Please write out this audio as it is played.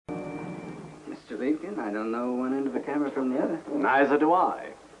Mr. Liebkin. I don't know one end of a camera from the other. Neither do I.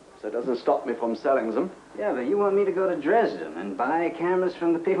 So it doesn't stop me from selling them. Yeah, but you want me to go to Dresden and buy cameras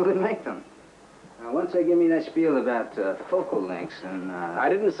from the people that make them. Now, once they give me that spiel about focal lengths and... I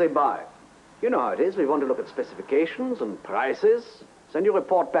didn't say buy. You know how it is. We want to look at specifications and prices. Then you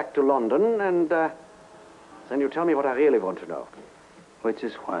report back to London and then you tell me what I really want to know. Which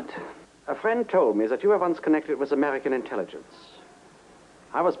is what? A friend told me that you were once connected with American intelligence.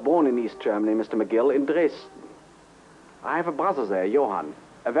 I was born in East Germany, Mr. McGill, in Dresden. I have a brother there, Johann,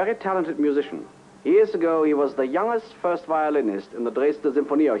 a very talented musician. Years ago, he was the youngest first violinist in the Dresden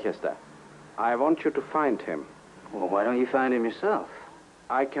Symphonieorchester. I want you to find him. Well, why don't you find him yourself?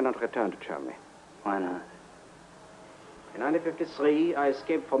 I cannot return to Germany. Why not? In 1953, I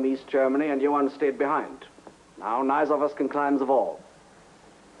escaped from East Germany and Johann stayed behind. Now, neither of us can climb the wall.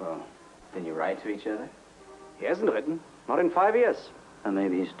 Well, did you write to each other? He hasn't written. Not in 5 years. Well,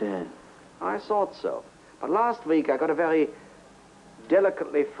 maybe he's dead. I thought so. But last week, I got a very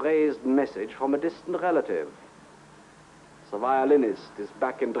delicately phrased message from a distant relative. The violinist is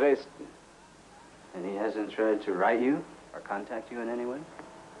back in Dresden. And he hasn't tried to write you or contact you in any way?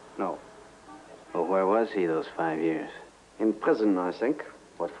 No. Well, where was he those 5 years? In prison, I think.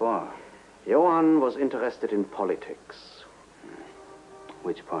 What for? Johann was interested in politics.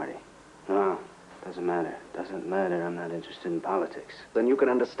 Which party? No, doesn't matter. Doesn't matter. I'm not interested in politics. Then you can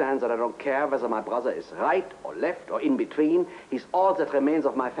understand that I don't care whether my brother is right or left or in between. He's all that remains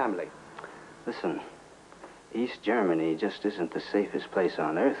of my family. Listen, East Germany just isn't the safest place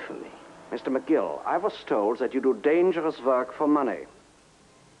on earth for me. Mr. McGill, I was told that you do dangerous work for money.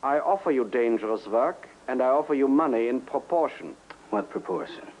 I offer you dangerous work, and I offer you money in proportion. What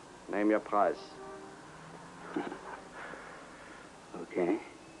proportion? Name your price. Okay.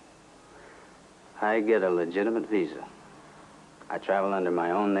 I get a legitimate visa. I travel under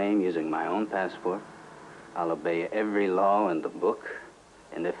my own name using my own passport. I'll obey every law in the book.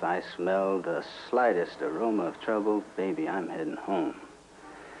 And if I smell the slightest aroma of trouble, baby, I'm heading home.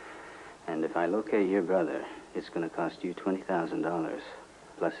 And if I locate your brother, it's going to cost you $20,000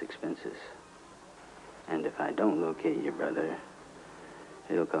 plus expenses. And if I don't locate your brother,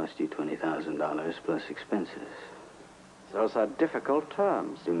 it'll cost you $20,000 plus expenses. Those are difficult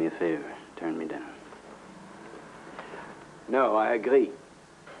terms. Do me a favor. Turn me down. No, I agree.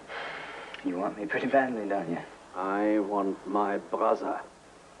 You want me pretty badly, don't you? I want my brother.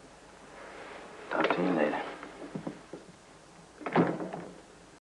 Talk to you later.